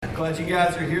Glad you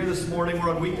guys are here this morning.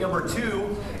 We're on week number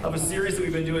 2 of a series that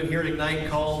we've been doing here at Ignite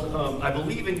called I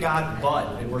Believe in God, But.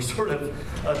 And we're sort of,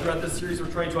 throughout this series, we're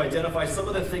trying to identify some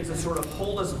of the things that sort of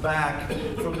hold us back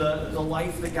from the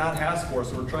life that God has for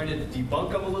us. So we're trying to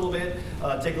debunk them a little bit,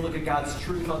 take a look at God's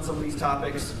truth on some of these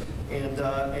topics, and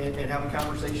have a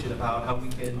conversation about how we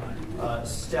can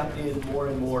step in more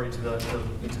and more into the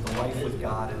life with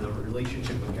God and the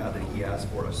relationship with God that He has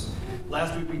for us.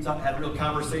 Last week we had a real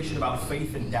conversation about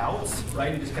faith and doubts,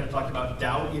 right? We just kind of talked about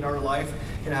doubt in our life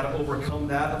and how to overcome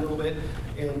that a little bit.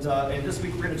 And this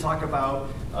week we're going to talk about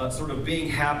sort of being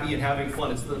happy and having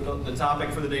fun. It's the topic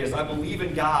for the day is I believe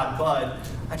in God, but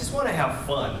I just want to have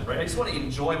fun, right? I just want to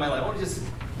enjoy my life. I want to just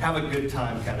have a good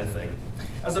time kind of thing.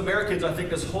 As Americans, I think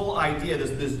this whole idea,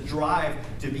 this drive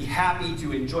to be happy,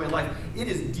 to enjoy life, it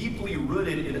is deeply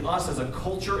rooted in us as a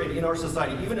culture and in our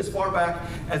society, even as far back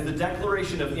as the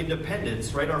Declaration of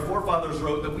Independence, right? Our forefathers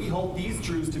wrote that we hold these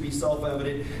truths to be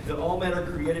self-evident, that all men are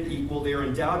created equal, they are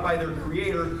endowed by their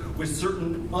Creator with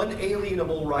certain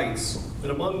unalienable rights.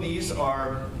 And among these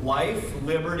are life,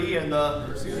 liberty, and the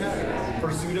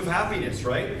pursuit of happiness,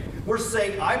 right? We're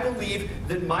saying, I believe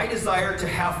that my desire to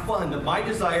have fun, that my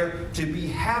desire to be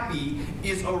happy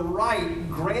is a right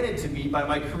granted to me by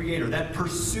my Creator. That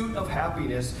pursuit of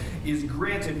happiness is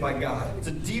granted by God.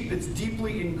 It's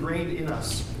deeply ingrained in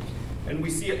us. And we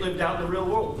see it lived out in the real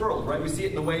world, right? We see it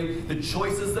in the way, the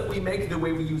choices that we make, the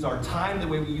way we use our time, the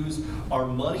way we use our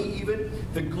money even.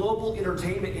 The global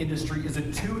entertainment industry is a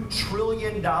 $2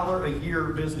 trillion a year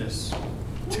business.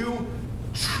 $2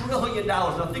 trillion.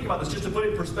 Now think about this, just to put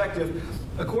it in perspective.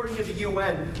 According to the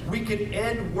UN, we could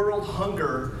end world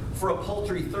hunger for a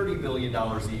paltry $30 billion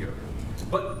a year.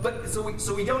 But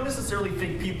so we don't necessarily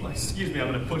think people, excuse me,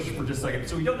 I'm going to push for just a second.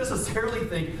 So we don't necessarily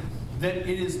think that it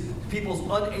is people's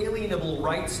unalienable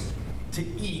rights to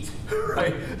eat,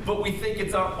 right? But we think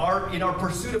it's our in our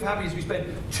pursuit of happiness, we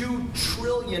spend $2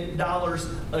 trillion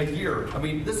a year. I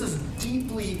mean, this is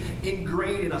deeply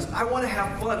ingrained in us. I want to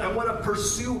have fun. I want to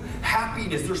pursue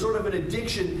happiness. There's sort of an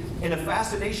addiction and a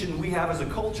fascination we have as a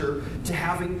culture to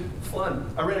having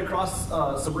fun. I ran across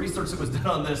some research that was done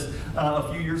on this a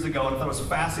few years ago, and I thought it was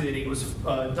fascinating. It was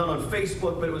done on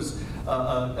Facebook, but it was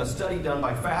a study done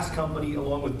by Fast Company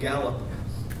along with Gallup.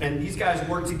 And these guys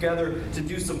worked together to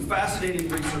do some fascinating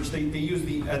research. They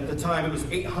used at the time, it was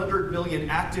 800 million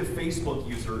active Facebook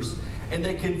users, and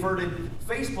they converted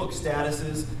Facebook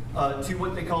statuses to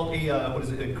what they called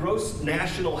a gross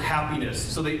national happiness.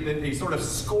 So they sort of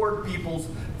scored people's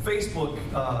Facebook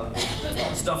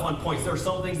stuff on points. There are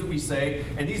some things that we say,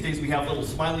 and these days we have little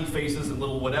smiley faces and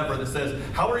little whatever that says,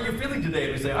 how are you feeling today?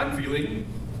 And we say, I'm feeling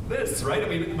this, right? I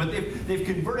mean, but they've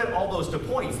converted all those to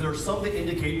points. There are some that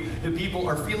indicate that people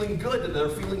are feeling good, that they're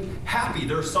feeling happy.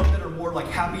 There are some that are more like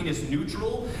happiness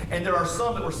neutral, and there are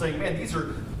some that we're saying, man,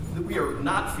 we are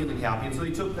not feeling happy. And so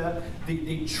they took that,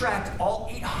 they tracked all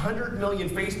 800 million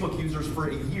Facebook users for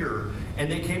a year,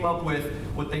 and they came up with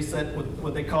what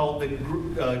they call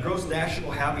the gross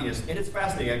national happiness. And it's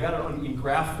fascinating. I got it in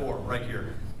graph form right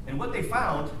here. And what they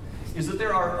found is that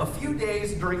there are a few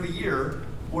days during the year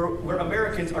where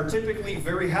Americans are typically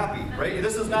very happy, right?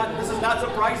 This is not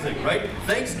surprising, right?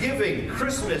 Thanksgiving,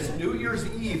 Christmas, New Year's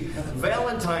Eve,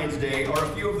 Valentine's Day are a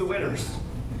few of the winners.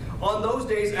 On those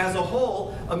days, as a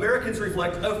whole, Americans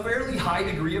reflect a fairly high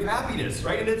degree of happiness,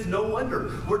 right? And it's no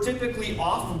wonder. We're typically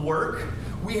off work.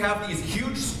 We have these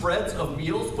huge spreads of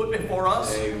meals put before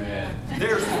us. Amen.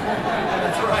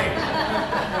 That's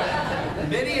right.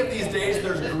 Many of these days,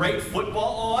 there's great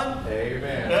football on.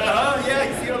 Amen. Yeah,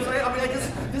 you see what I'm saying? I mean,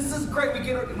 this is great.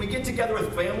 We get together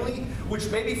with family, which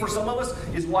maybe for some of us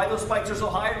is why those spikes are so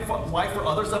high. Why for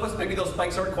others of us, maybe those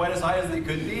spikes aren't quite as high as they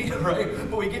could be, right?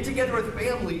 But we get together with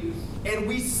family and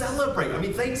we celebrate. I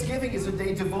mean, Thanksgiving is a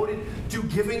day devoted to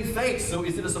giving thanks. So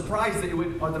is it a surprise that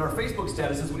our Facebook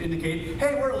statuses would indicate,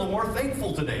 hey, we're a little more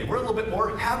thankful today. We're a little bit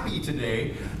more happy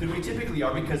today than we typically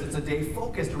are because it's a day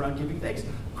focused around giving thanks.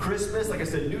 Christmas, like I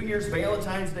said, New Year's,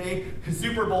 Valentine's Day,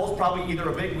 Super Bowl's probably either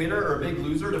a big winner or a big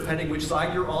loser, depending which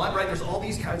side you're on, right? There's all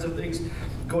these kinds of things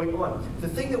going on. The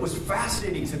thing that was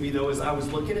fascinating to me, though, as I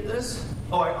was looking at this,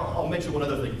 I'll mention one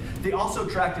other thing. They also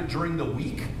tracked it during the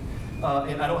week.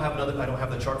 And I don't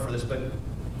have the chart for this, but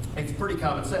it's pretty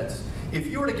common sense. If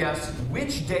you were to guess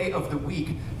which day of the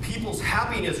week people's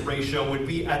happiness ratio would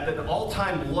be at an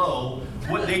all-time low,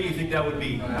 what day do you think that would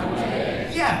be? Monday.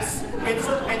 Yes.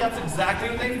 And that's exactly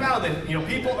what they found. That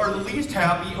people are the least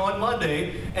happy on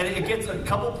Monday, and it gets a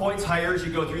couple points higher as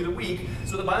you go through the week,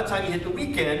 so that by the time you hit the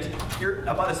weekend, you're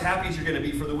about as happy as you're going to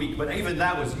be for the week. But even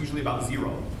that was usually about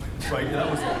 0. right?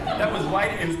 That was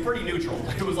right. It was pretty neutral.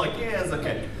 It was like, yeah, it's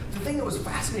okay. The thing that was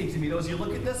fascinating to me, though, is you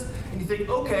look at this and you think,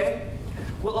 okay,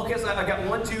 so I got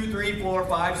 1, 2, 3, 4,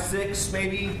 5, 6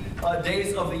 maybe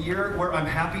days of the year where I'm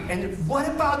happy. And what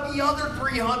about the other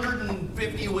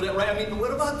 350, whatever, right? I mean,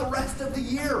 what about the rest of the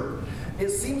year? It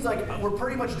seems like we're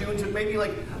pretty much doing to maybe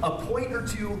like a point or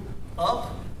two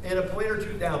up and a point or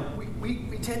two down.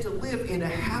 We tend to live in a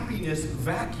happiness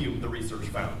vacuum, the research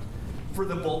found, for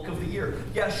the bulk of the year.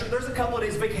 Yeah, sure, there's a couple of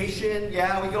days vacation.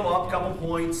 Yeah, we go up a couple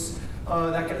points.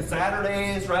 That kind of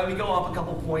Saturdays, right? We go up a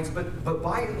couple points. But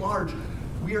by and large,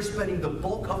 we are spending the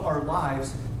bulk of our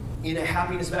lives in a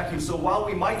happiness vacuum. So while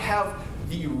we might have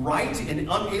the right, an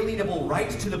unalienable right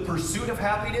to the pursuit of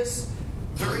happiness,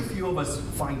 very few of us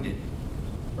find it,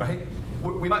 right?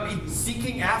 We might be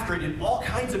seeking after it in all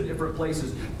kinds of different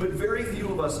places, but very few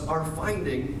of us are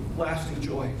finding lasting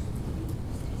joy.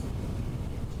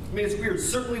 I mean, it's weird.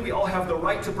 Certainly we all have the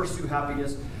right to pursue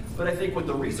happiness, but I think what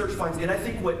the research finds, and I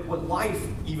think what life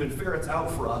even ferrets out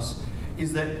for us,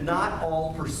 is that not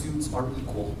all pursuits are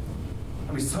equal.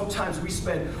 I mean, sometimes we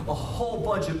spend a whole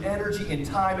bunch of energy and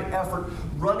time and effort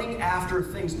running after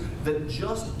things that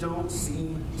just don't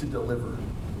seem to deliver,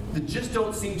 that just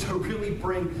don't seem to really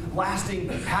bring lasting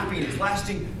happiness,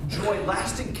 lasting joy,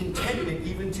 lasting contentment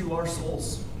even to our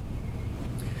souls.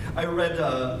 I read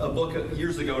a book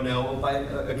years ago now by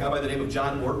a guy by the name of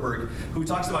John Ortberg, who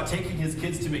talks about taking his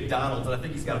kids to McDonald's, and I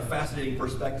think he's got a fascinating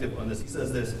perspective on this. He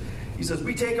says this. He says,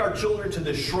 "We take our children to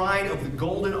the shrine of the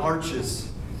Golden Arches.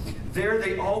 There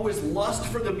they always lust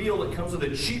for the meal that comes with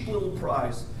a cheap little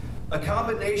prize, a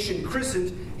combination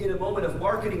christened in a moment of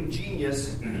marketing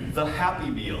genius, the Happy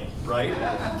Meal," right?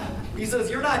 He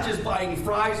says, you're not just buying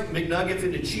fries, McNuggets,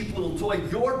 and a cheap little toy,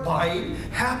 you're buying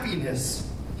happiness.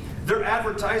 Their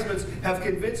advertisements have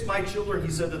convinced my children, he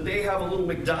said, that they have a little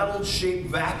McDonald's-shaped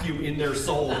vacuum in their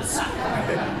souls.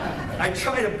 I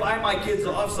try to buy my kids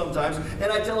off sometimes,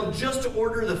 and I tell them just to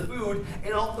order the food,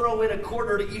 and I'll throw in a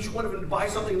quarter to each one of them to buy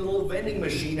something in the little vending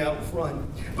machine out front.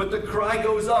 But the cry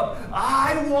goes up,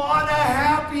 I want a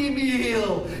Happy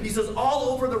Meal! He says, all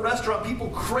over the restaurant, people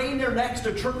crane their necks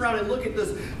to turn around and look at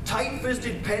this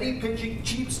tight-fisted, penny-pinching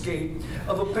cheapskate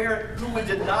of a parent who would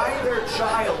deny their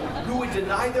child,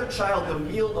 the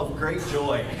meal of great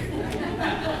joy.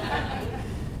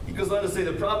 He goes on to say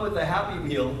the problem with the Happy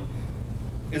Meal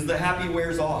is the happy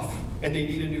wears off and they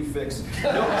need a new fix.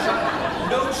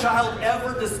 No child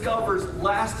ever discovers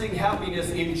lasting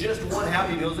happiness in just one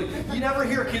Happy Meal. Like, you never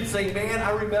hear kids say, man,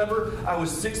 I remember I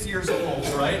was 6 years old,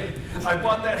 right? I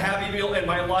bought that Happy Meal and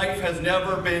my life has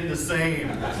never been the same,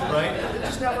 right? It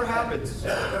just never happens.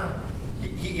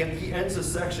 He ends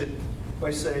this section by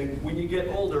saying, when you get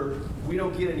older, we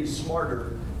don't get any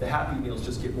smarter. The Happy Meals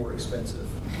just get more expensive.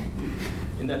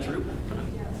 Isn't that true?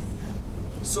 Yes.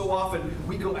 So often,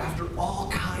 we go after all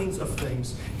kinds of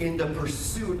things in the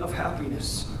pursuit of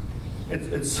happiness.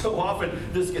 And so often,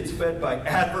 this gets fed by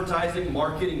advertising,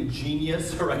 marketing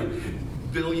genius, right?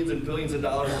 Billions and billions of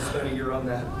dollars to spend a year on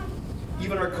that.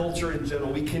 Even our culture in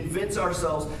general, we convince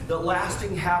ourselves that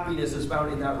lasting happiness is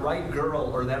found in that right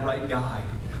girl or that right guy,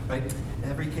 right?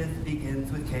 Every kiss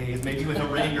begins with K, maybe with a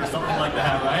ring or something like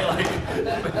that, right? Like,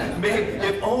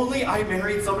 if only I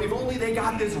married somebody, if only they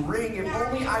got this ring, if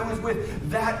only I was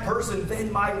with that person,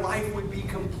 then my life would be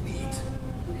complete.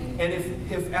 And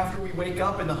if after we wake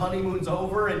up and the honeymoon's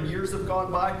over and years have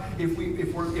gone by, if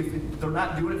they're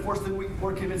not doing it for us, then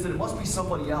we're convinced that it must be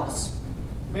somebody else.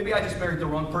 Maybe I just married the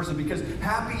wrong person, because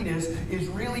happiness is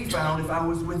really found if I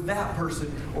was with that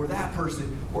person or that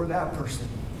person or that person.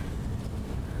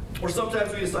 Or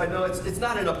sometimes we decide, no, it's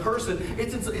not in a person,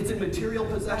 it's in material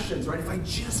possessions, right? If I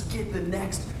just get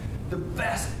the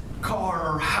best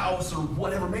car or house or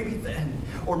whatever, maybe then.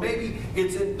 Or maybe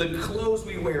it's in the clothes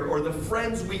we wear or the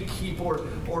friends we keep, or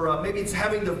maybe it's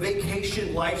having the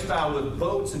vacation lifestyle with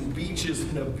boats and beaches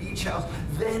and a beach house.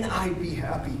 Then I'd be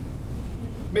happy.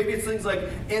 Maybe it's things like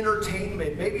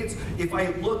entertainment. Maybe it's if I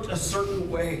looked a certain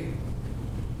way.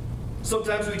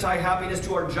 Sometimes we tie happiness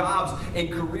to our jobs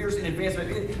and careers and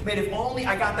advancement. Man, if only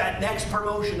I got that next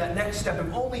promotion, that next step.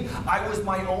 If only I was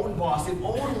my own boss. If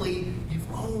only,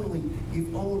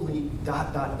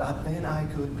 then I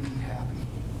could be happy.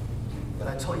 But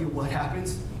I tell you what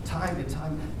happens time and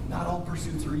time, not all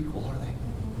pursuits are equal, are they?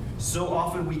 So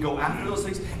often we go after those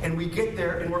things and we get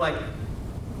there and we're like,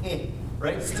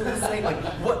 right? Still the same, like,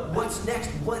 what's next?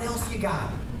 What else you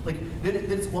got?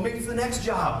 Well, maybe it's the next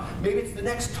job. Maybe it's the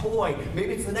next toy.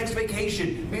 Maybe it's the next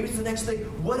vacation. Maybe it's the next thing.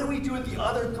 What do we do with the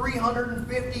other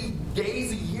 350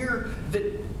 days a year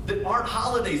that aren't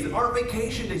holidays, that aren't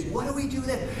vacation days? What do we do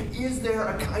then? Is there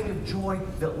a kind of joy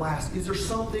that lasts? Is there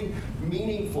something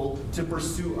meaningful to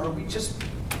pursue? Are we just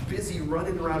busy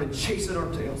running around and chasing our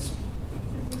tails?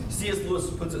 C.S. Lewis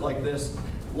puts it like this.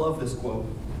 Love this quote.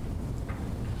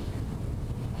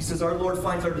 He says, our Lord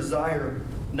finds our desire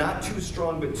not too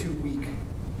strong but too weak.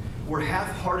 We're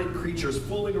half-hearted creatures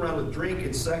fooling around with drink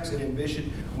and sex and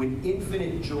ambition when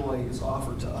infinite joy is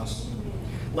offered to us.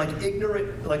 Like an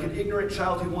ignorant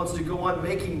child who wants to go on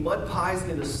making mud pies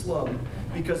in a slum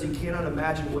because he cannot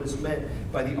imagine what is meant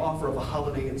by the offer of a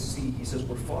holiday at sea. He says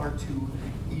we're far too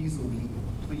easily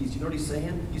pleased. You know what he's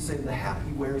saying? He's saying the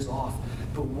happy wears off.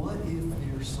 But what if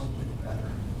there's something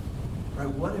better? Right?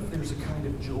 What if there's a kind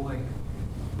of joy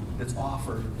that's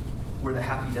offered where the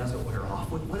happy doesn't wear off?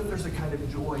 What if there's a kind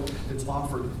of joy that's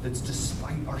offered that's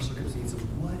despite our circumstances?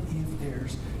 What if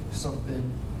there's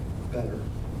something better?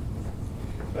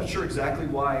 I'm not sure exactly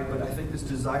why, but I think this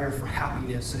desire for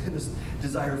happiness and this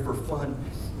desire for fun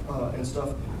and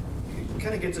stuff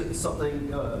kind of gets at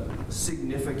something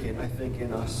significant, I think,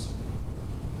 in us.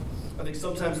 I think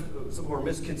sometimes some of our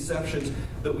misconceptions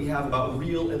that we have about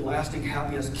real and lasting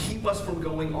happiness keep us from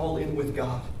going all in with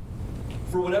God.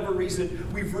 For whatever reason,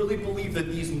 we've really believed that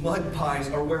these mud pies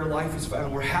are where life is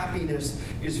found, where happiness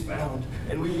is found.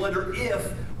 And we wonder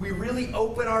if we really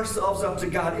open ourselves up to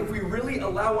God, if we really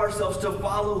allow ourselves to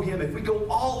follow Him, if we go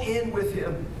all in with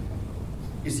Him,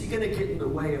 is He going to get in the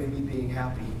way of me being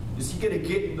happy? Is He going to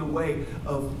get in the way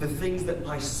of the things that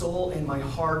my soul and my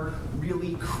heart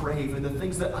really crave and the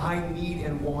things that I need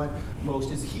and want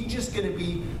most? Is He going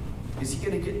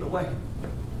to get in the way?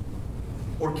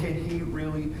 Or can He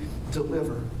really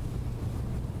deliver?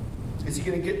 Is He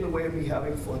going to get in the way of me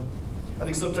having fun? I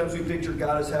think sometimes we picture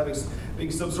God as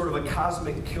being some sort of a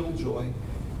cosmic killjoy,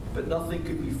 but nothing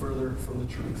could be further from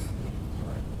the truth.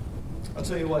 I'll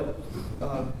tell you what,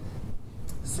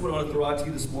 this is what I want to throw out to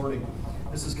you this morning.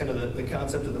 This is kind of the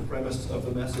concept and the premise of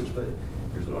the message, but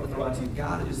here's what I want to throw out to you.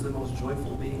 God is the most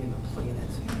joyful being in the planet,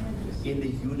 in the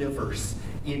universe,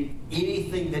 in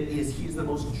anything that is. He's the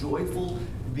most joyful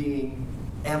being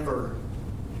ever.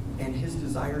 And His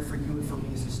desire for you and for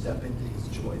me is to step into His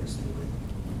joy this morning.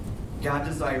 God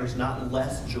desires not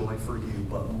less joy for you,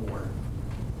 but more.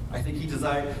 I think He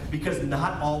desires, because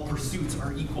not all pursuits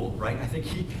are equal, right? I think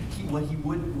what He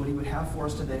would have for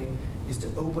us today is to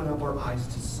open up our eyes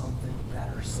to something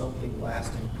better, something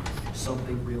lasting,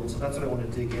 something real. So that's what I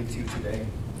want to dig into today.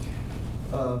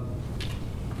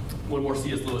 One more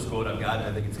C.S. Lewis quote I've got, and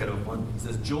I think it's kind of fun. It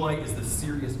says, joy is the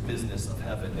serious business of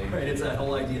heaven. Right? It's that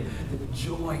whole idea that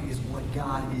joy is what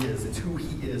God is. It's who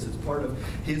He is. It's part of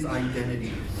His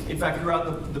identity. In fact,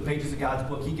 throughout the pages of God's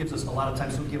book, He gives us, a lot of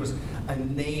times, He'll give us a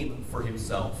name for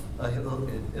Himself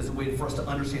as a way for us to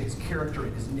understand His character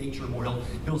and His nature more.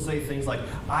 He'll say things like,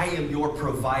 I am your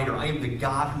provider. I am the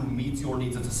God who meets your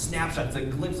needs. It's a snapshot. It's a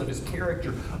glimpse of His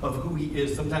character, of who He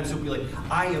is. Sometimes He'll be like,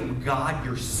 I am God,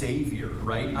 your Savior,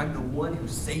 right? I'm the one who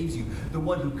saves you, the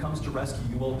one who comes to rescue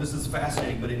you. Well, this is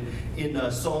fascinating, but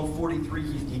in Psalm 43,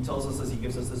 he tells us this, he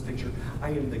gives us this picture, I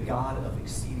am the God of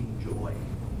exceeding joy.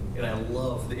 And I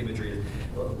love the imagery.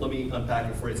 Let me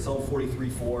unpack it for you. Psalm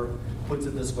 43:4 puts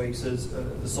it this way. He says,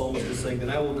 the psalmist is saying, then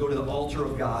I will go to the altar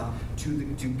of God,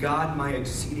 to God my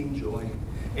exceeding joy.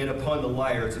 And upon the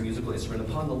lyre, it's a musical instrument,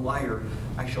 upon the lyre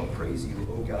I shall praise you,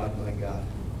 O God, my God.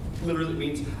 Literally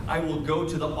means I will go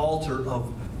to the altar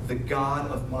of the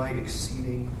God of my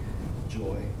exceeding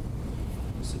joy.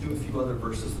 So do a few other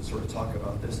verses that sort of talk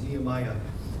about this. Nehemiah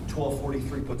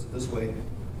 12:43 puts it this way.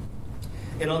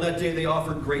 And on that day they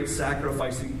offered great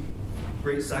sacrifices,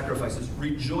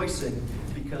 rejoicing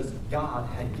because God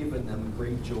had given them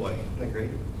great joy. Isn't that great?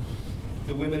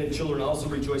 The women and children also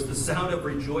rejoiced. The sound of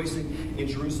rejoicing in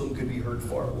Jerusalem could be heard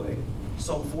far away.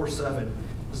 Psalm 4:7,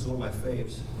 this is one of my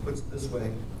faves, puts it this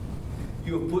way.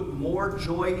 You have put more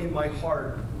joy in my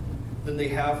heart than they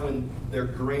have when their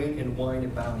grain and wine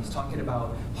abound. He's talking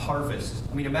about harvest.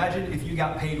 I mean, imagine if you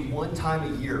got paid one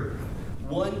time a year.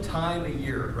 One time a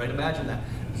year, right? Imagine that.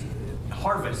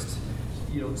 Harvest.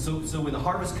 You know, so when the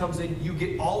harvest comes in, you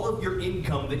get all of your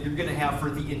income that you're going to have for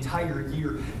the entire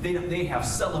year. They have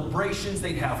celebrations,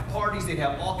 they'd have parties, they'd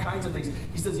have all kinds of things.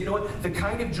 He says, you know what? The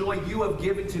kind of joy you have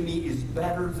given to me is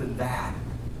better than that.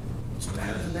 It's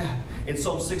better than that. In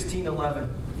Psalm 16:11,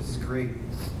 this is great.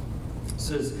 It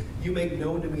says, you make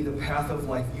known to me the path of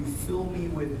life. You fill me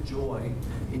with joy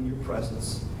in your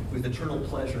presence, with eternal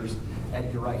pleasures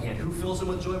at your right hand. Who fills him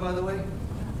with joy, by the way?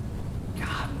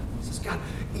 God. He says, God,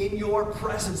 in your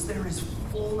presence there is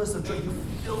fullness of joy. You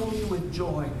fill me with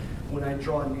joy when I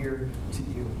draw near to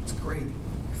you. It's great. You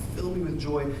fill me with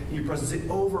joy in your presence. It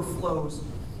overflows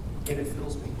and it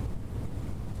fills me.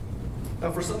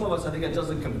 Now, for some of us, I think that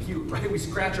doesn't compute, right? We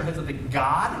scratch our heads and think,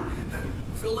 God,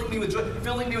 filling me with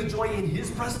joy in His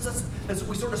presence. That's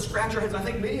we sort of scratch our heads. I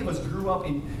think many of us grew up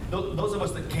in, those of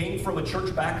us that came from a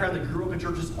church background, that grew up in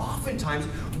churches, oftentimes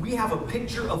we have a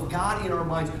picture of God in our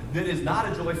minds that is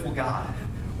not a joyful God.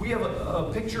 We have a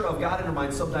picture of God in our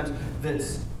minds sometimes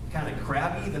that's kind of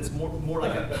crabby, that's more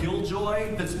like a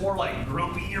killjoy, that's more like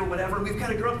grumpy or whatever. We've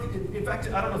kind of grown up. In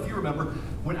fact, I don't know if you remember,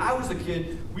 when I was a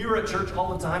kid, we were at church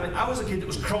all the time, and I was a kid that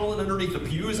was crawling underneath the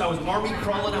pews. I was army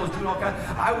crawling. I was doing all kinds.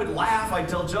 I would laugh. I'd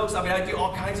tell jokes. I mean, I'd do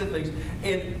all kinds of things.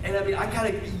 And I mean, I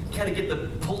kind of get the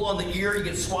pull on the ear. You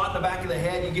get swat in the back of the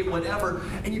head. You get whatever.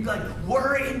 And you'd be like,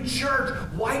 we're in church.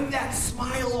 Wipe that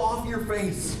smile off your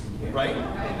face. Right?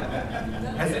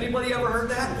 Has anybody ever heard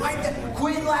that?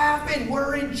 Quit laughing.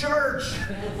 We're in church.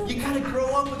 You kind of grow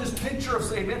up with this picture of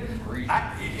saying, man,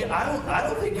 I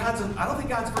don't think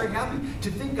God's very happy.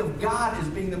 To think of God as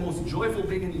being the most joyful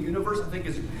being in the universe, I think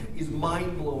is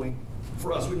mind-blowing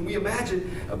for us. When we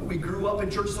imagine we grew up in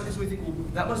churches like this, we think, well,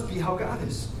 that must be how God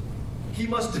is. He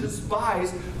must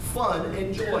despise fun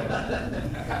and joy.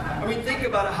 I mean, think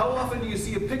about it. How often do you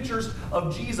see pictures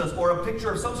of Jesus or a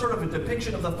picture of some sort of a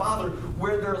depiction of the Father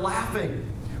where they're laughing,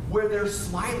 where they're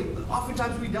smiling?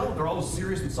 Oftentimes we don't. They're always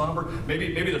serious and somber.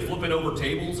 Maybe they're flipping over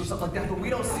tables or something like that, but we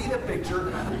don't see the picture.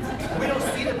 We don't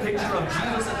see the picture of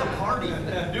Jesus at the party,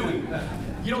 do we?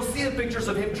 You don't see the pictures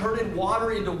of Him turning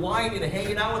water into wine and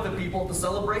hanging out with the people at the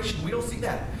celebration. We don't see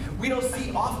that. We don't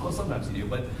see often, well, sometimes you do,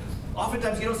 but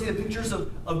oftentimes you don't see the pictures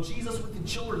of Jesus with the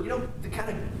children. You know, the kind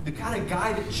of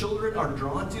guy that children are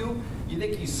drawn to. You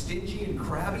think he's stingy and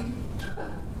crabby?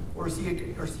 Or is he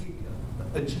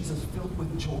a Jesus filled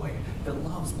with joy that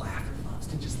loves laughter, loves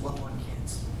to just love on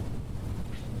kids?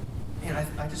 And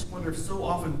I just wonder if so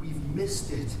often we've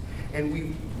missed it and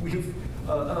we've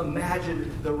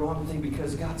imagined the wrong thing,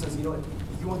 because God says, you know what,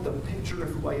 you want the picture of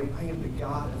who I am? I am the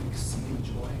God of exceeding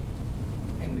joy.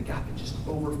 And the God that just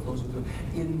overflows with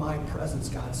joy. In my presence,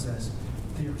 God says,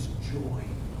 there's joy.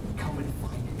 Come and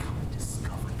find it. Come and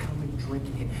discover it. Come and drink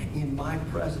it. In my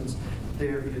presence,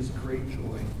 there is great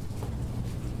joy.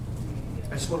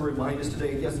 I just want to remind us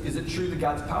today, yes, is it true that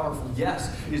God's powerful?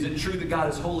 Yes. Is it true that God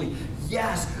is holy?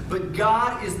 Yes. But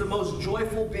God is the most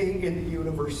joyful being in the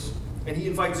universe. And He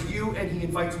invites you and He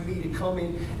invites me to come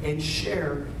in and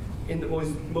share in the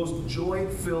most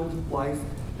joy-filled life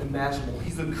imaginable.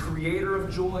 He's the creator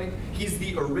of joy. He's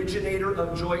the originator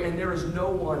of joy, and there is no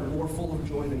one more full of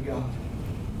joy than God.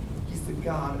 He's the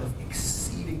God of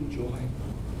exceeding joy.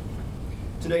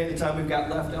 Today, in the time we've got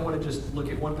left, I want to just look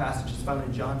at one passage that's found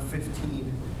in John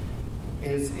 15.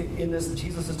 And in this,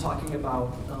 Jesus is talking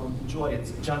about joy.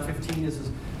 John 15 is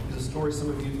a story some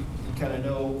of you kind of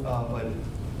know, but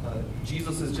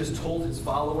Jesus has just told His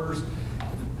followers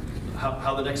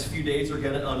how the next few days are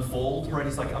going to unfold, right?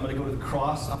 He's like, I'm going to go to the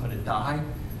cross, I'm going to die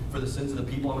for the sins of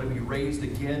the people, I'm going to be raised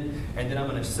again, and then I'm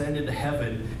going to ascend into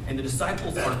heaven. And the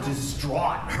disciples are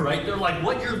distraught, right? They're like,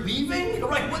 what, you're leaving?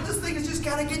 Right? What, this thing is just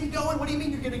kind of getting going? What do you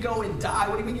mean you're going to go and die?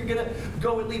 What do you mean you're going to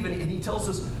go and leave? And He tells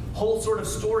this whole sort of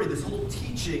story, this whole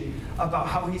teaching about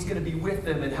how He's going to be with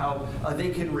them and how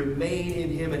they can remain in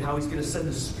Him and how He's going to send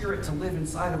the Spirit to live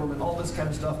inside of them and all this kind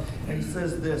of stuff. And He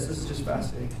says this is just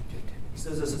fascinating. He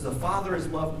says this, as the Father has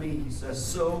loved me, He says,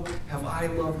 so have I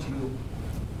loved you.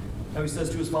 Now He says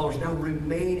to His followers, now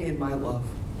remain in my love.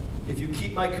 If you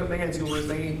keep my commands, you'll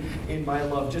remain in my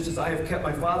love, just as I have kept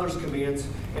my Father's commands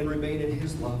and remain in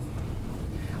His love.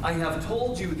 I have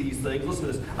told you these things, listen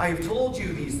to this, I have told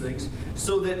you these things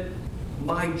so that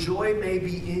my joy may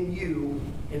be in you,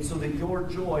 and so that your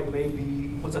joy may be,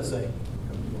 what's that say?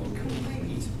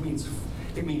 Complete.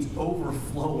 It means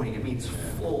overflowing. It means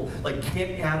full. Like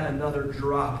can't add another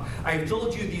drop. I have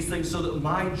told you these things so that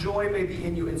my joy may be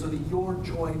in you and so that your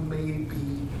joy may be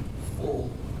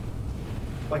full.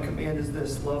 My command is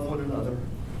this, love one another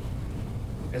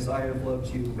as I have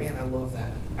loved you. Man, I love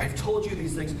that. I've told you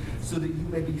these things so that you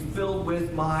may be filled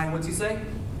with my, what's He say?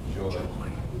 Joy.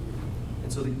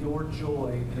 And so that your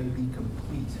joy may be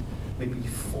complete, may be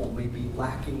full, may be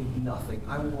lacking nothing.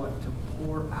 I want to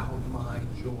pour out my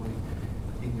joy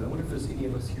in you. I wonder if there's any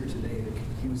of us here today that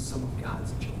could use some of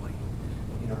God's joy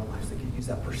in our lives, that could use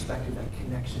that perspective, that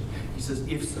connection. He says,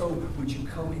 if so, would you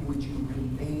come and would you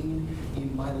remain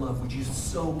in my love? Would you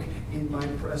soak in my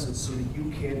presence so that you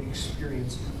can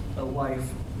experience a life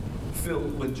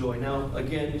filled with joy? Now,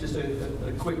 again, just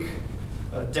a quick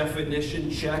definition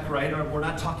check, right? We're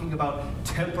not talking about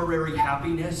temporary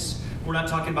happiness. We're not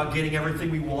talking about getting everything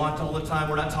we want all the time.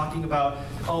 We're not talking about,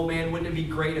 oh man, wouldn't it be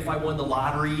great if I won the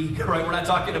lottery, right? We're not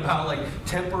talking about like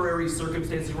temporary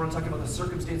circumstances. We're not talking about the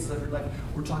circumstances of your life.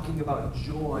 We're talking about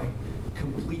joy,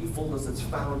 complete fullness that's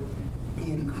found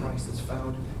in Christ, that's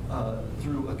found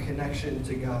through a connection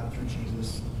to God through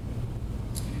Jesus.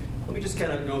 Let me just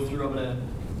kind of go through, I'm going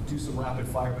to do some rapid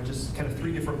fire, but just kind of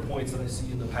 3 different points that I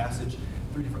see in the passage,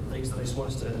 3 different things that I just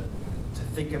want us to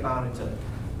think about and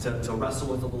to wrestle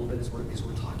with a little bit as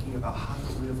we're talking about how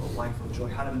to live a life of joy,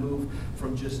 how to move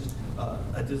from just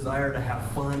a desire to have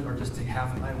fun or just to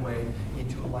have my way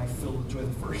into a life filled with joy.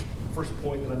 The first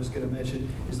point that I'm just going to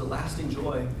mention is that lasting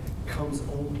joy comes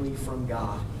only from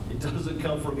God. It doesn't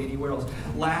come from anywhere else.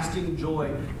 Lasting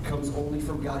joy comes only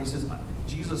from God.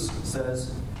 Jesus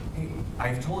says, hey,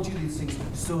 I've told you these things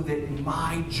so that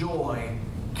my joy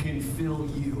can fill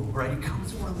you, right? It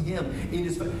comes from Him.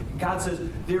 God says,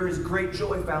 there is great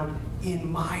joy found in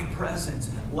my presence.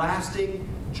 Lasting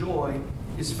joy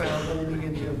is found only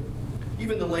in Him.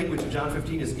 Even the language of John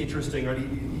 15 is interesting, right?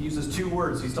 He uses 2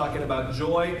 words. He's talking about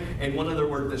joy and one other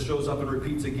word that shows up and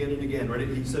repeats again and again, right?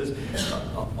 He says,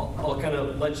 I'll kind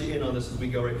of let you in on this as we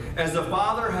go, right? As the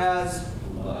Father has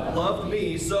loved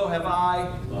me, so have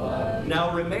I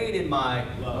now remain in my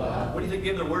love. What do you think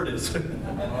the other word is?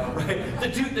 Right?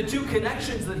 The two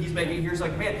connections that he's making here is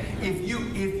like, man, if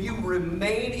you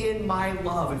remain in my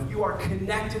love, if you are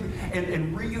connected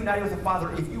and reunited with the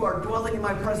Father, if you are dwelling in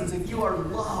my presence, if you are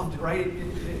loved, right?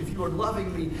 If you are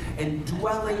loving me and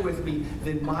dwelling with me,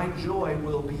 then my joy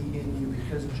will be in you,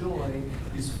 because joy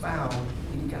is found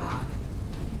in God.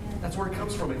 That's where it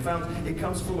comes from. It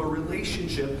comes from a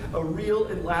relationship, a real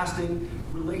and lasting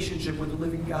relationship with the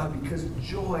living God, because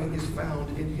joy is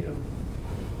found in Him.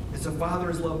 As the Father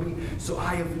has loved me, so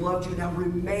I have loved you. Now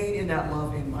remain in that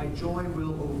love, and my joy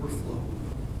will overflow.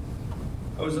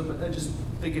 I was just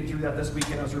thinking through that this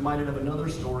weekend. I was reminded of another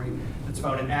story that's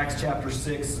found in Acts chapter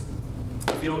 6.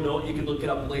 If you don't know it, you can look it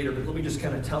up later, but let me just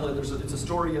kind of tell it. It's a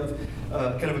story of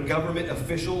kind of a government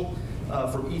official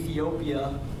from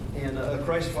Ethiopia and a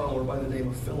Christ follower by the name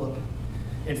of Philip.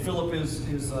 And Philip is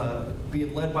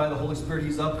being led by the Holy Spirit.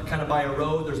 He's up kind of by a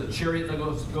road. There's a chariot that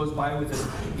goes by with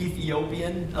an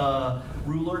Ethiopian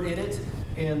ruler in it.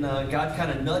 And God kind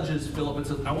of nudges Philip and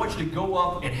says, I want you to go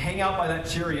up and hang out by that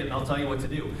chariot, and I'll tell you what to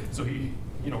do. So he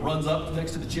runs up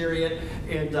next to the chariot,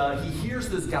 and he hears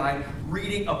this guy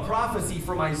reading a prophecy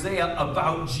from Isaiah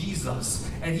about Jesus.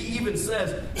 And he even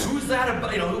says, who's that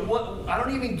about? What? I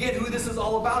don't even get who this is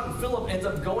all about. And Philip ends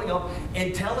up going up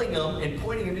and telling him and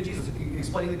pointing him to Jesus,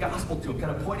 explaining the gospel to him,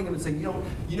 kind of pointing him and saying,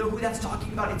 you know who that's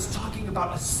talking about? It's talking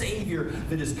about a Savior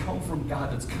that has come from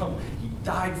God, that's come. He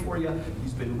died for you.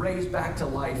 He's been raised back to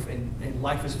life, and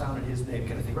life is found in His name,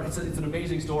 kind of thing, right? It's an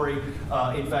amazing story.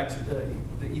 In fact,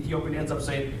 the Ethiopian ends up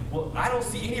saying, well, I don't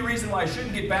see any reason why I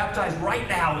shouldn't get baptized right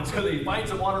now. And so they find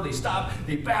some water, they stop,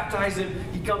 they baptize him.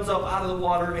 He comes up out of the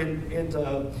water, and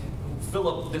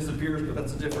Philip disappears, but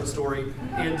that's a different story.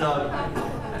 And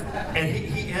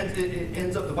he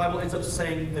ends up, the Bible ends up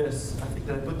saying this. I think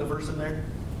that I put the verse in there.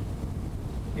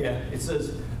 Yeah, it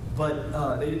says, but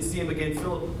they didn't see him again.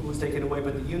 Philip was taken away,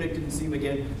 but the eunuch didn't see him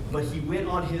again. But he went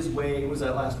on his way. What was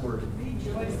that last word?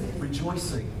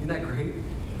 Rejoicing. Isn't that great?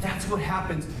 That's what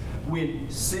happens when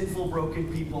sinful,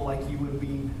 broken people like you and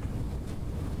me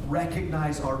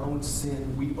recognize our own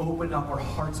sin. We open up our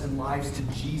hearts and lives to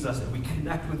Jesus, and we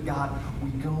connect with God.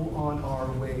 We go on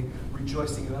our way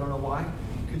rejoicing. And I don't know why.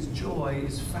 Because joy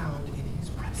is found in His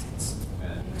presence.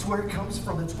 That's where it comes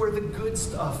from. That's where the good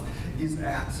stuff is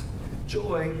at.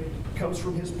 Joy comes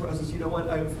from His presence. You know what?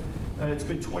 It's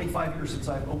been 25 years since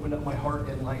I've opened up my heart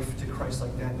and life to Christ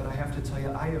like that. But I have to tell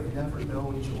you, I have never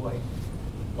known joy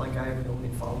like I have known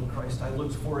in following Christ. I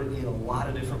looked for it in a lot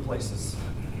of different places.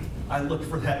 I looked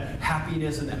for that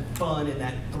happiness and that fun and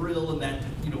that thrill and that,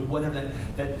 whatever,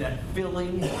 that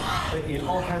feeling in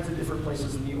all kinds of different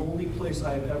places. And the only place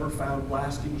I have ever found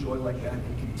lasting joy like that,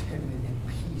 and contentment and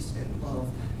peace and love,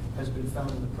 has been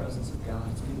found in the presence of God.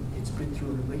 It's been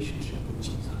through a relationship with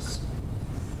Jesus.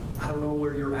 I don't know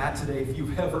where you're at today, if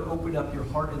you've ever opened up your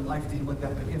heart and life to Him like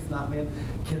that, but if not, man,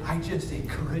 can I just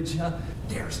encourage you?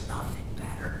 There's nothing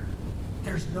better.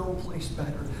 There's no place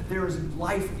better.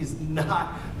 Life is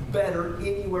not better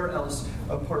anywhere else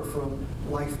apart from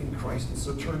life in Christ. And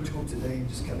so turn to Him today and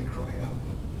just kind of cry out.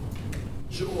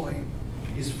 Joy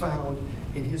is found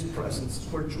in His presence.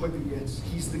 It's where joy begins.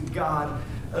 He's the God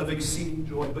of exceeding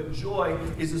joy. But joy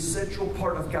is a central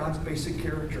part of God's basic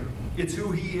character. It's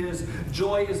who He is.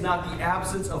 Joy is not the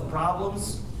absence of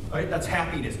problems. Right? That's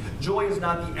happiness. Joy is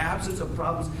not the absence of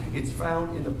problems. It's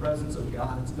found in the presence of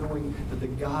God. It's knowing that the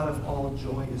God of all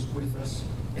joy is with us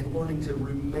and learning to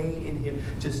remain in him,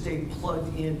 to stay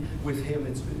plugged in with him.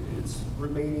 It's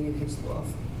remaining in his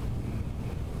love.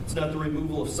 It's not the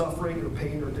removal of suffering or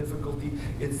pain or difficulty.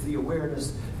 It's the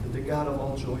awareness that the God of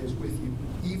all joy is with you,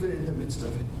 even in the midst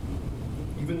of it.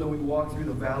 Even though we walk through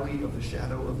the valley of the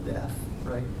shadow of death,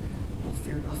 right? We'll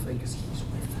fear nothing because he's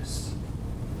with us.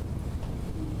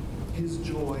 His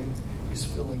joy is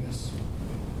filling us.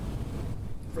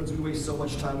 Friends, we waste so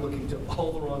much time looking to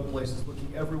all the wrong places,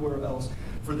 looking everywhere else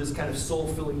for this kind of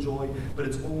soul-filling joy, but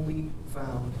it's only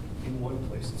found in one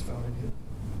place. It's found in him.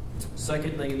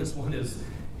 Second thing, and this one is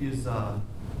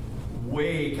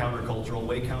way countercultural,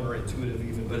 way counterintuitive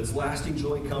even, but its lasting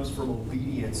joy comes from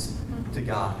obedience to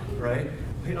God, right?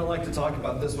 We don't like to talk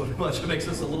about this one much. It makes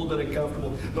us a little bit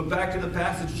uncomfortable. But back to the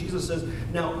passage, Jesus says,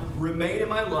 now remain in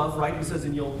my love, right? He says,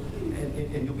 and you'll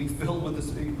be filled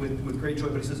with great joy.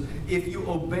 But he says, if you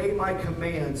obey my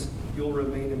commands, you'll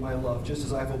remain in my love, just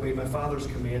as I've obeyed my Father's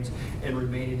commands and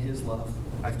remain in his love.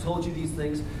 I've told you these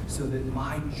things so that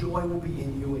my joy will be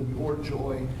in you and your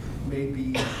joy may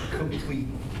be complete.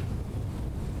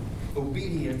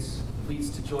 Obedience leads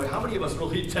to joy. How many of us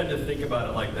really tend to think about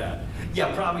it like that?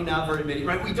 Yeah, probably not very many,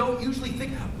 right? We don't usually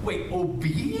think, wait,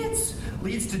 obedience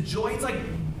leads to joy? It's like,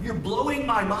 you're blowing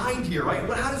my mind here, right?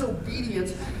 But how does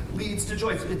obedience leads to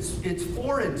joy? It's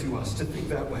foreign to us to think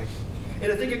that way.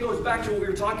 And I think it goes back to what we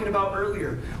were talking about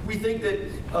earlier. We think that,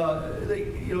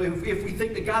 if we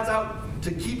think that God's out to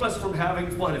keep us from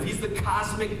having fun, if he's the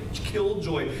cosmic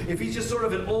killjoy, if he's just sort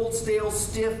of an old, stale,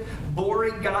 stiff,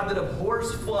 boring God that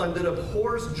abhors fun, that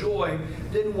abhors joy,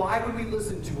 then why would we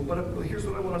listen to him? But here's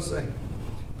what I want to say.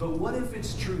 But what if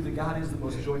it's true that God is the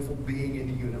most joyful being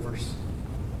in the universe?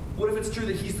 What if it's true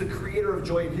that he's the creator of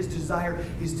joy and his desire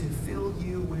is to fill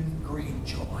you with great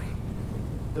joy?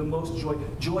 The most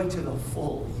joy to the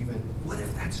full even. What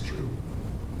if that's true?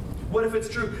 What if it's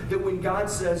true that when God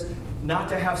says not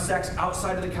to have sex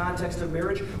outside of the context of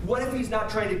marriage, what if he's not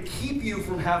trying to keep you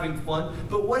from having fun,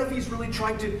 but what if he's really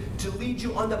trying to lead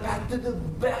you on the path to the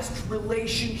best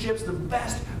relationships, the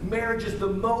best marriages, the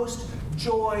most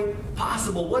joy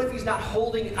possible? What if he's not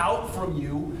holding out from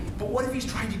you, but what if he's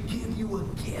trying to give you a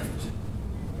gift?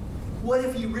 What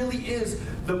if he really is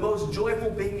the most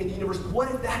joyful being in the universe?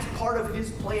 What if that's part of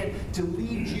his plan to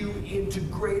lead you into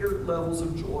greater levels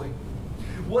of joy?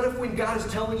 What if when God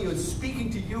is telling you and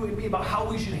speaking to you and me about how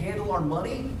we should handle our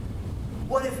money,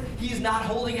 what if he's not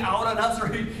holding out on us or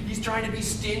he's trying to be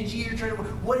stingy or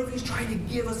what if he's trying to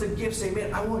give us a gift, saying,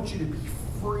 man, I want you to be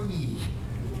free.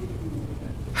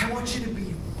 I want you to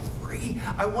be free.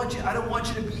 I don't want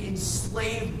you to be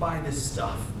enslaved by this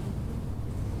stuff.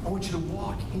 I want you to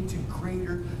walk into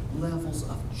greater levels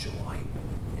of joy.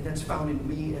 And that's found in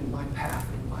me and my path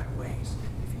and my ways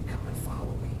if you come and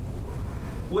follow me.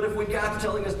 What if when God's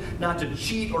telling us not to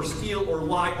cheat or steal or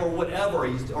lie or whatever,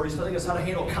 or he's telling us how to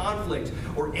handle conflict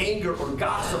or anger or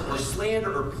gossip or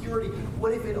slander or purity,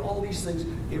 what if in all these things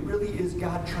it really is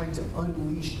God trying to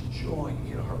unleash joy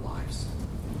in our lives?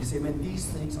 You say, man, these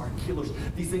things are killers.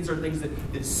 These things are things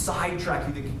that sidetrack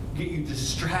you, that get you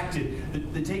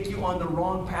distracted, that take you on the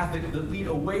wrong path, that lead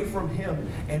away from him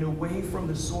and away from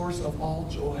the source of all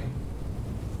joy.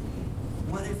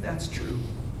 What if that's true?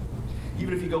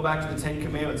 Even if you go back to the Ten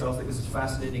Commandments, I also think this is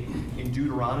fascinating. In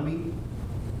Deuteronomy,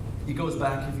 he goes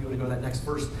back, if you want to go to that next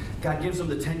verse, God gives them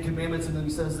the Ten Commandments, and then he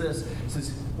says this. He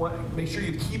says, make sure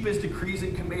you keep his decrees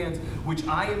and commands, which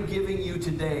I am giving you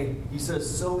today. He says,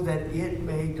 so that it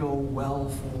may go well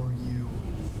for you.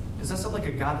 Does that sound like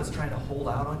a God that's trying to hold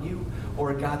out on you?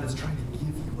 Or a God that's trying to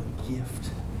give you a gift?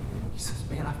 He says,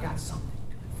 man, I've got something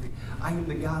good for you. I am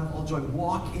the God of all joy.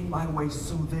 Walk in my way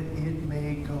so that it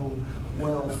may go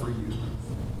well for you.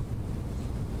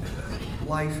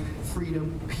 Life,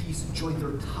 freedom, peace, joy,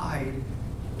 they're tied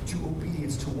to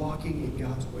obedience, to walking in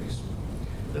God's ways.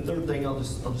 The third thing I'll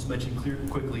just mention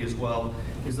quickly as well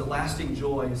is that lasting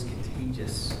joy is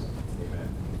contagious. Amen.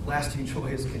 Lasting joy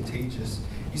is contagious.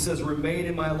 He says, remain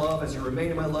in my love. As you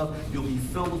remain in my love, you'll be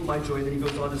filled with my joy. Then he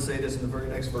goes on to say this in the very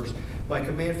next verse. My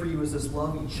command for you is this: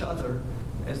 love each other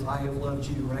as I have loved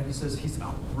you. Right? He says,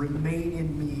 remain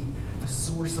in me, the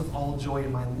source of all joy,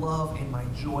 and my love and my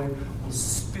joy will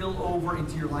spill over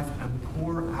into your life and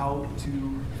pour out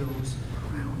to those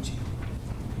around you.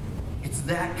 It's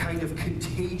that kind of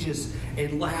contagious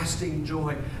and lasting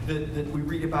joy that we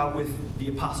read about with the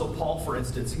Apostle Paul, for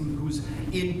instance, who's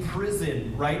in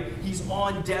prison, right? He's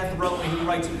on death row, and he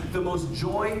writes the most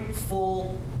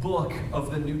joyful book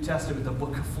of the New Testament, the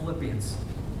book of Philippians.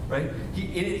 right?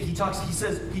 He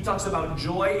talks about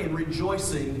joy and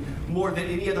rejoicing more than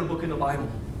any other book in the Bible.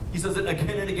 He says it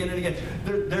again and again and again.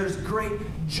 There's great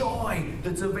joy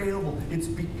that's available.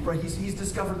 He's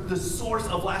discovered the source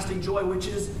of lasting joy, which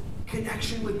is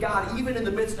connection with God, even in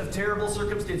the midst of terrible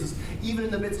circumstances, even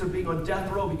in the midst of being on death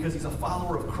row because he's a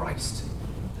follower of Christ.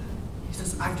 He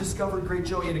says, I've discovered great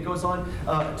joy. And it goes on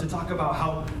to talk about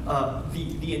how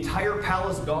the entire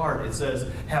palace guard, it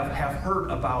says, have heard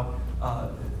about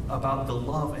the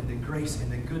love and the grace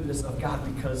and the goodness of God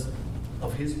because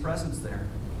of his presence there.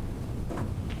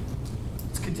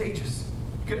 It's contagious.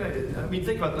 I mean,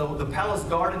 think about the palace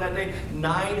guard in that day,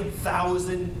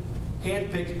 9,000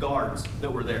 hand-picked guards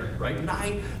that were there, right?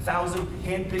 9,000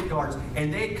 hand-picked guards.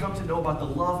 And they had come to know about the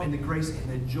love and the grace and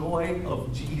the joy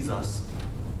of Jesus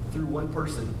through one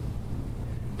person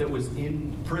that was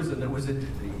in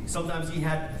prison. Sometimes he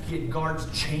had guards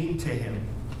chained to him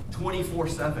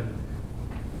 24/7.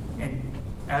 And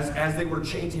as they were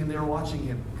chained to him, they were watching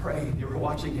him pray. They were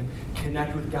watching him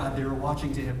connect with God. They were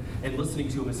watching to him and listening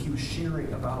to him as he was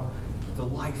sharing about the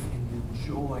life and the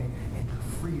joy and the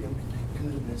freedom and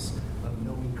the goodness of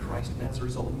knowing Christ. And as a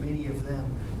result, many of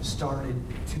them started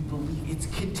to believe. It's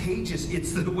contagious.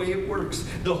 It's the way it works.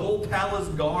 The whole palace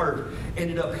guard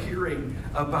ended up hearing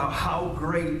about how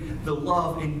great the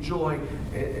love and joy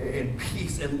and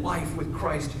peace and life with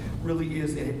Christ really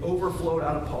is. And it overflowed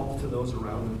out of Paul to those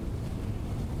around him.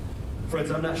 Friends,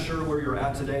 I'm not sure where you're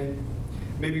at today.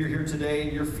 Maybe you're here today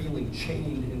and you're feeling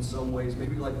chained in some ways,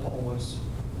 maybe like Paul was.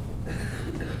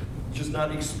 Just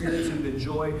not experiencing the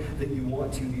joy that you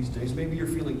want to these days. Maybe you're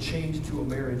feeling chained to a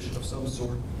marriage of some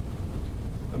sort.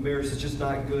 A marriage that's just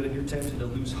not good and you're tempted to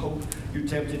lose hope. You're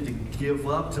tempted to give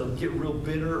up, to get real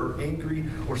bitter or angry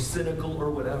or cynical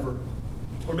or whatever.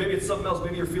 Or maybe it's something else.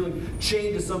 Maybe you're feeling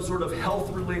chained to some sort of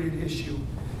health-related issue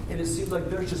and it seems like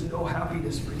there's just no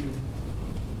happiness for you.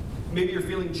 Maybe you're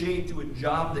feeling chained to a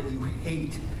job that you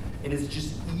hate and it's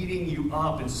just eating you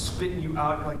up and spitting you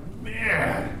out. You're like,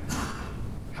 man,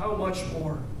 how much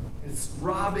more? It's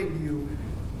robbing you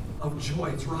of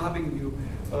joy. It's robbing you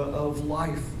of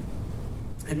life.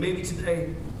 And maybe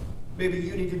today, maybe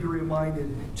you need to be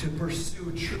reminded to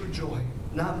pursue true joy,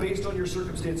 not based on your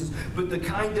circumstances, but the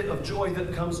kind of joy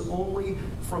that comes only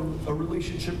from a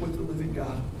relationship with the living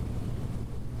God.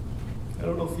 I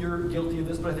don't know if you're guilty of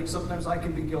this, but I think sometimes I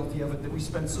can be guilty of it, that we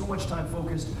spend so much time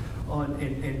focused on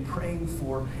and praying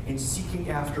for and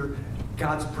seeking after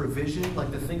God's provision,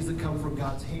 like the things that come from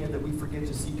God's hand, that we forget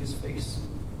to seek his face.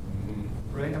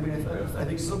 Right? I mean, I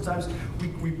think sometimes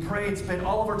we pray and spend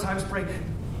all of our time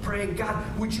praying, God,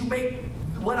 would you make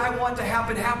what I want to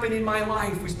happen in my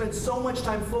life? We spend so much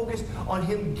time focused on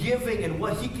him giving and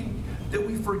what he can, that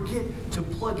we forget to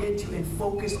plug into and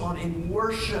focus on and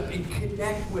worship and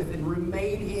connect with and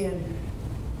remain in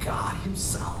God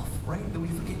himself, right? That we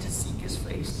forget to seek his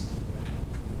face.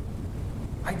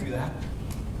 I do that.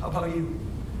 How about you?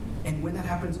 And when that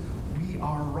happens, we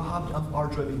are robbed of our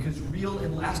joy, because real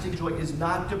and lasting joy is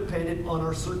not dependent on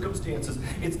our circumstances.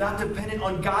 It's not dependent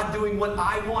on God doing what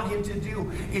I want him to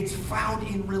do. It's found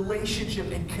in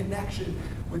relationship and connection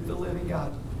with the living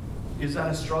God. Is that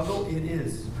a struggle? It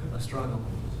is a struggle.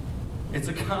 It's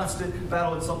a constant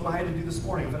battle. It's something I had to do this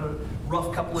morning. I've had a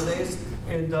rough couple of days,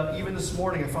 and even this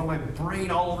morning I found my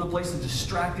brain all over the place and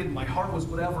distracted, and my heart was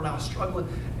whatever, and I was struggling,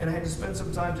 and I had to spend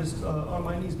some time just on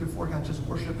my knees before God, just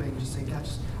worshiping, just saying, God,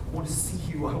 I want to see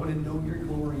you. I want to know your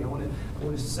glory. I want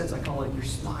to sense, I call it your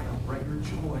smile, right? Your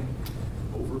joy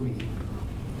over me.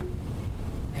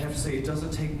 I have to say, it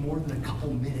doesn't take more than a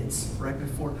couple minutes, right,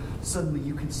 before suddenly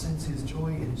you can sense his joy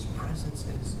and his presence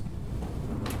and his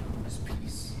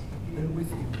peace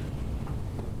with you.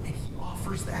 And he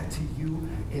offers that to you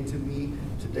and to me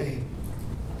today.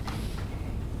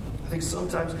 I think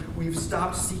sometimes we've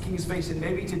stopped seeking his face, and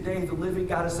maybe today the living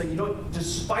God is saying, you know what,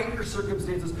 despite your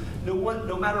circumstances,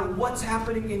 no matter what's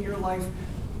happening in your life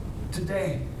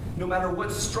today, no matter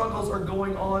what struggles are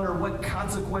going on or what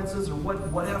consequences or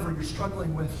whatever you're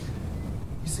struggling with,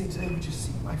 you say today, would you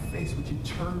seek my face? Would you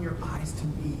turn your eyes to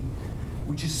me?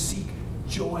 Would you seek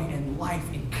joy and life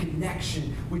and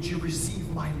connection? Would you receive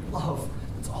my love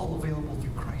that's all available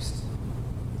through Christ?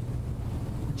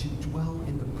 Would you dwell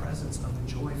in the presence of a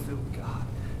joy-filled God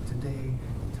today,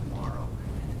 tomorrow,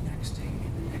 and the next day,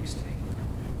 and the next day?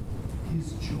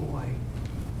 His joy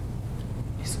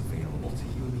is available to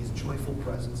you, and his joyful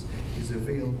presence is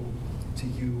available to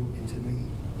you and to me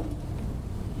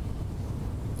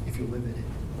if you live in it.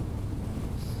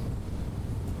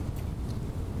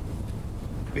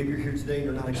 Maybe you're here today and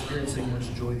you're not experiencing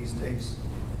much joy these days,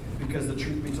 because the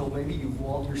truth be told, maybe you've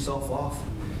walled yourself off,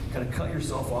 kind of cut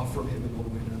yourself off from him in one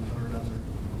way or another.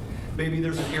 Maybe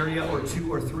there's an area or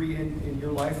two or three in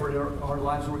your life or in our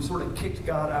lives where we sort of kicked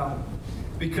God out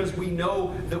because we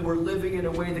know that we're living in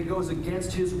a way that goes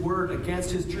against His word, against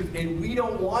His truth, and we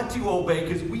don't want to obey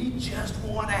because we just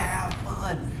want to have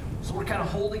fun. So we're kind of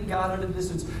holding God at a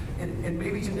distance. And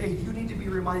maybe today you need to be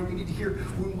reminded, you need to hear,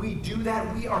 when we do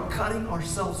that, we are cutting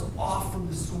ourselves off from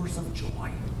the source of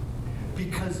joy.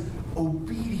 Because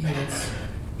obedience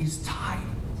is tied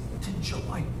to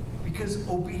joy. Because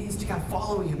obedience to God,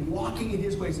 following Him, walking in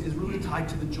His ways is really tied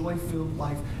to the joy-filled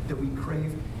life that we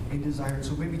crave and desire. And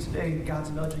so maybe today God's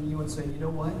nudging you and saying, you know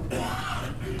what?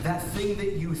 That thing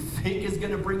that you think is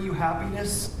going to bring you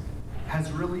happiness has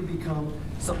really become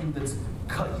something that's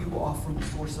cut you off from the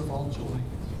source of all joy.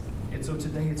 And so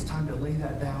today it's time to lay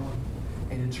that down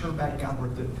and to turn back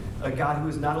Godward, a God who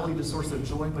is not only the source of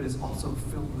joy, but is also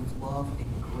filled with love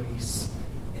and grace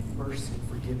and mercy and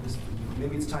forgiveness for you.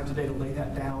 Maybe it's time today to lay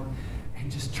that down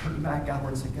and just turn back Godward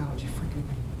and say, God, would you forgive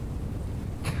me?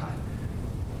 God,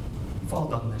 we've all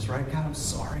done this, right? God, I'm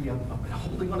sorry. I'm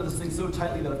holding on to this thing so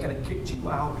tightly that I've kind of kicked you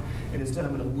out. And instead,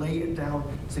 I'm going to lay it down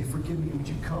and say, forgive me. Would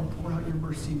you come pour out your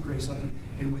mercy and grace on me?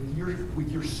 And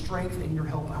with your strength and your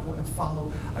help, I want to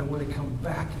follow. I want to come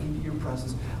back into your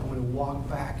presence. I want to walk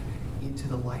back into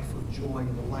the life of joy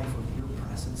and the life of your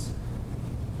presence.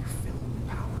 Your filling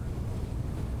power.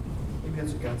 Maybe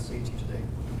that's what God's saying to you today.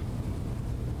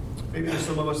 Maybe there's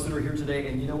some of us that are here today,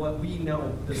 and you know what? We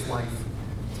know this life.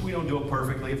 We don't do it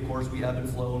perfectly, of course. We ebb and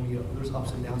flow, and there's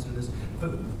ups and downs to this.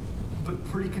 But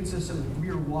pretty consistently, we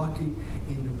are walking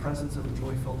in the presence of a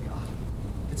joy-filled God.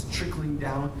 It's trickling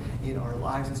down in our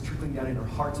lives. It's trickling down in our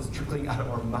hearts. It's trickling out of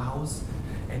our mouths.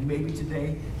 And maybe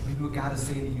today, maybe what God is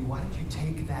saying to you, why don't you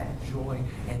take that joy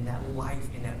and that life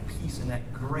and that peace and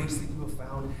that grace that you have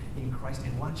found in Christ,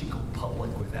 and why don't you go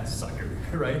public with that sucker,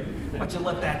 right? Why don't you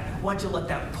let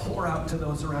that pour out to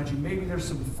those around you? Maybe there's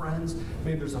some friends,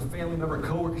 maybe there's a family member,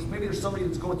 coworkers, maybe there's somebody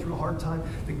that's going through a hard time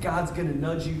that God's going to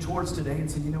nudge you towards today and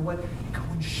say, you know what? Go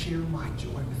and share my joy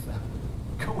with them.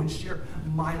 Go and share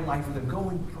my life with them. Go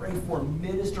and pray for them.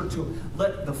 Minister to them.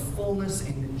 Let the fullness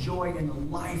and the joy and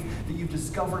the life that you've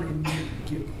discovered in me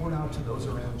get poured out to those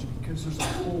around you, because there's a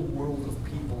whole world of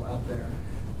people out there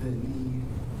that need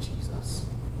Jesus.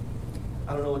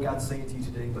 I don't know what God's saying to you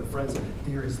today, but friends,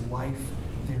 there is life,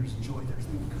 there's joy, there's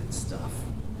the good stuff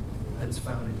that's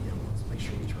found in Him. Let's make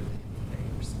sure we turn to Him today.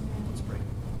 Let's pray.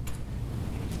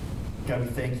 God, we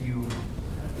thank you.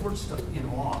 We're just in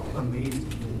awe, amazed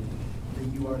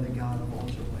that you are the God of all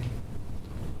joy.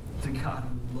 The God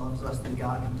who loves us, the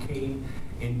God who came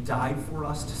and died for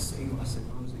us to save us and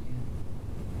rose again.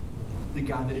 The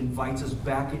God that invites us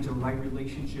back into right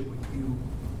relationship with you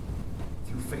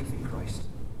through faith in Christ.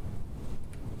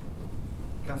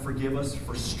 God, forgive us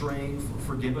for straying.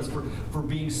 Forgive us for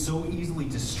being so easily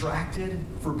distracted,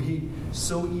 for being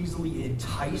so easily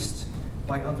enticed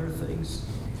by other things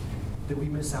that we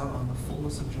miss out on the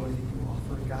fullness of joy that you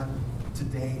offer. God,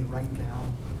 today, right now,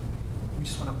 we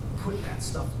just want to put that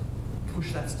stuff,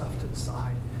 push that stuff to the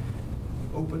side.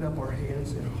 Open up our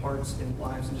hands and hearts and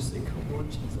lives and just say, come,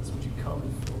 Lord Jesus, would you come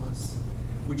and fill us?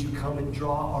 Would you come and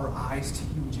draw our eyes to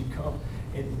you? Would you come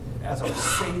and as our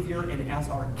Savior and as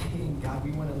our King, God,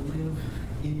 we want to live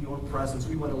in your presence.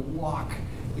 We want to walk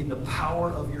in the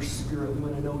power of your Spirit. We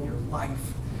want to know your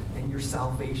life and your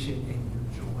salvation and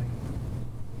your joy.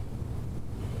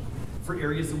 For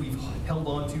areas that we've held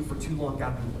on to for too long,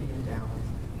 God, we lay them down.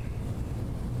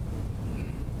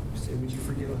 We say, would you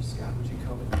forgive us, God? Would you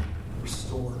come and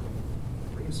restore,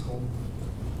 bring us home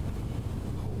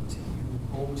to you,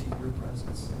 home to your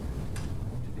presence,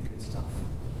 home to the good stuff.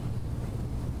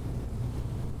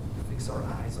 Fix our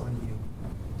eyes on you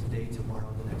today,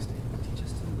 tomorrow, the next day. Teach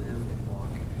us to live and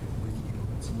walk with you.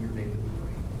 It's in your name